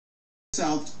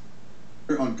South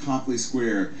on Copley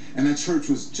Square, and that church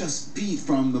was just beat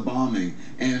from the bombing,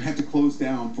 and it had to close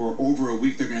down for over a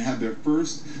week. They're going to have their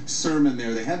first sermon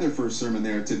there. They had their first sermon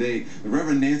there today. The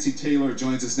Reverend Nancy Taylor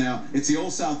joins us now. It's the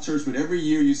Old South Church, but every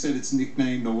year you said it's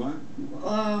nicknamed the what?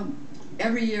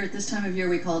 Every year at this time of year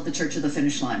we call it the Church of the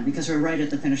Finish Line, because we're right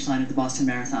at the finish line of the Boston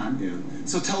Marathon. Yeah.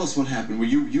 So tell us what happened. Were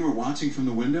you were watching from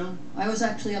the window? I was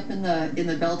actually up in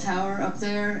the bell tower up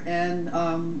there,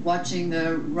 and watching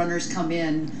the runners come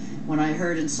in when I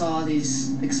heard and saw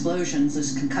these explosions,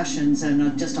 these concussions,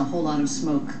 and just a whole lot of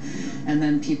smoke, and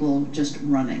then people just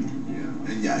running.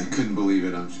 Yeah. And yeah, I couldn't believe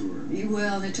it, I'm sure.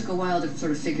 Well, it took a while to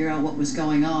sort of figure out what was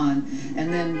going on,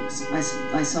 and then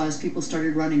I saw as people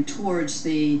started running towards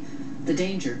the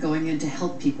danger, going in to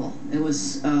help people. It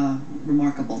was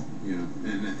remarkable. Yeah,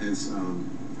 and as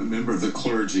a member of the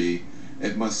clergy,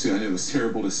 it must, and it was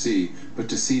terrible to see, but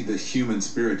to see the human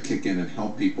spirit kick in and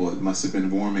help people, it must have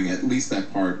been warming. At least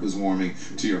that part was warming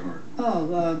to your heart.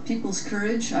 Oh, people's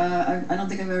courage. I don't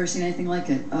think I've ever seen anything like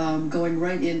it. Going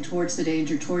right in towards the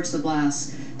danger, towards the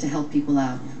blast, to help people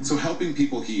out. So helping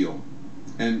people heal.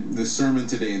 And the sermon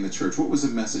today in the church, what was the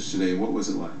message today? What was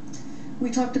it like?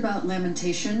 We talked about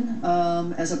lamentation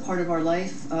as a part of our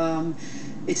life.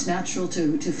 It's natural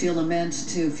to feel lament,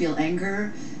 to feel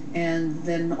anger, and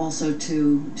then also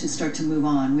to start to move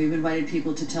on. We've invited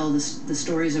people to tell the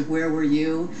stories of where were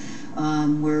you.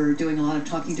 We're doing a lot of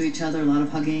talking to each other, a lot of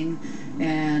hugging,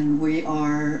 and we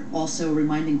are also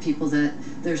reminding people that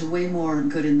there's way more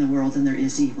good in the world than there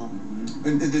is evil. Mm-hmm.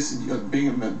 And this, being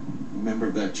a member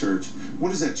of that church, what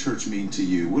does that church mean to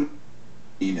you? What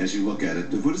as you look at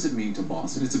it, what does it mean to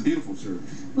Boston? It's a beautiful church.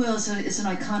 Well, it's an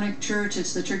iconic church.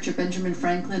 It's the Church of Benjamin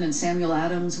Franklin and Samuel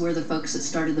Adams. We're the folks that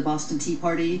started the Boston Tea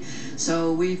Party.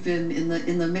 So we've been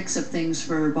in the mix of things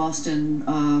for Boston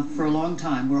for a long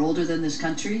time. We're older than this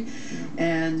country,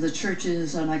 and the church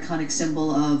is an iconic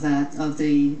symbol of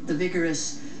the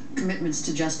vigorous commitments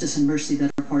to justice and mercy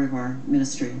that are part of our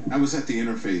ministry. I was at the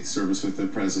interfaith service with the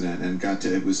president and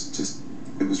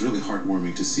it was really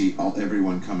heartwarming to see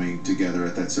everyone coming together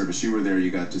at that service. You were there,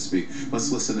 you got to speak.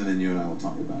 Let's listen, and then you and I will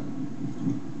talk about it.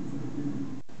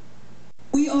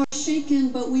 We are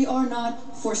shaken, but we are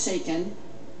not forsaken.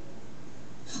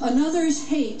 Another's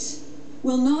hate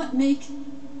will not make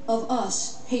of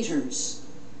us haters.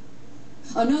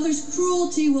 Another's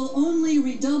cruelty will only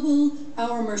redouble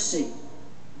our mercy.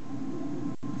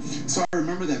 So I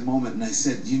remember that moment, and I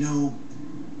said, you know,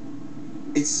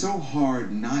 it's so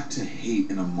hard not to hate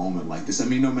in a moment like this. I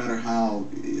mean, no matter how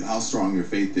strong your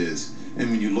faith is, and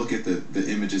when you look at the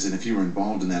images, and if you were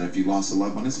involved in that, if you lost a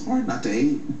loved one, it's hard not to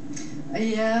hate.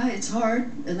 Yeah, it's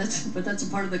hard, but that's a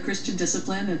part of the Christian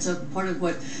discipline. It's a part of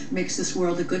what makes this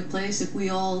world a good place. If we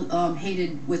all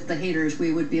hated with the haters,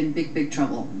 we would be in big, big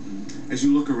trouble. As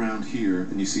you look around here,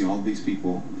 and you see all these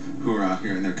people who are out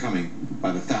here, and they're coming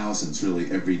by the thousands,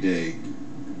 really, every day,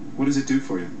 what does it do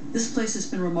for you? This place has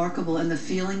been remarkable, and the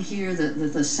feeling here,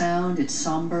 the sound, it's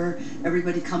somber.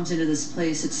 Everybody comes into this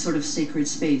place. It's sort of sacred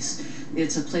space.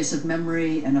 It's a place of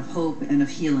memory and of hope and of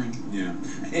healing. Yeah,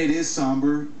 it is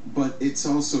somber, but it's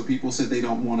also, people said they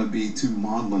don't want to be too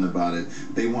maudlin about it.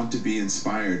 They want to be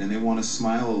inspired, and they want to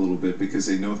smile a little bit because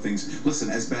they know things, listen,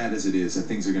 as bad as it is, that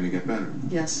things are going to get better.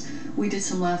 Yes, we did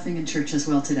some laughing in church as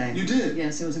well today. You did?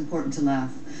 Yes, it was important to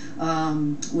laugh.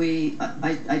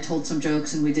 I told some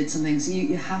jokes, and we did some things.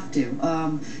 You have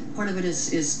to. Part of it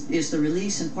is the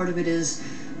release, and part of it is,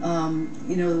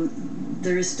 you know,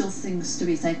 there is still things to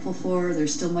be thankful for.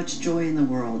 There's still much joy in the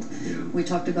world. Yeah. We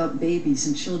talked about babies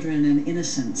and children and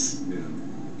innocence. Yeah.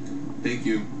 Thank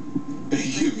you.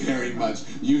 Thank you very much.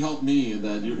 You helped me in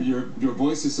that. Your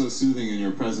voice is so soothing, and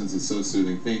your presence is so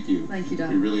soothing. Thank you. Thank you,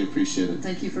 Don. We really appreciate it.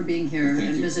 Thank you for being here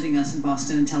and visiting us in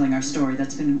Boston and telling our story.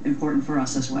 That's been important for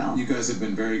us as well. You guys have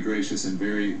been very gracious and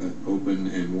very open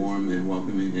and warm and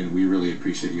welcoming, and we really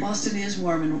appreciate you. Boston is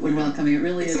warm and welcoming. It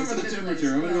really is. Except for the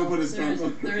temperature. I'm going to go put a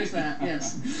There is that,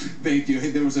 yes. Thank you.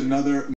 Hey, there was another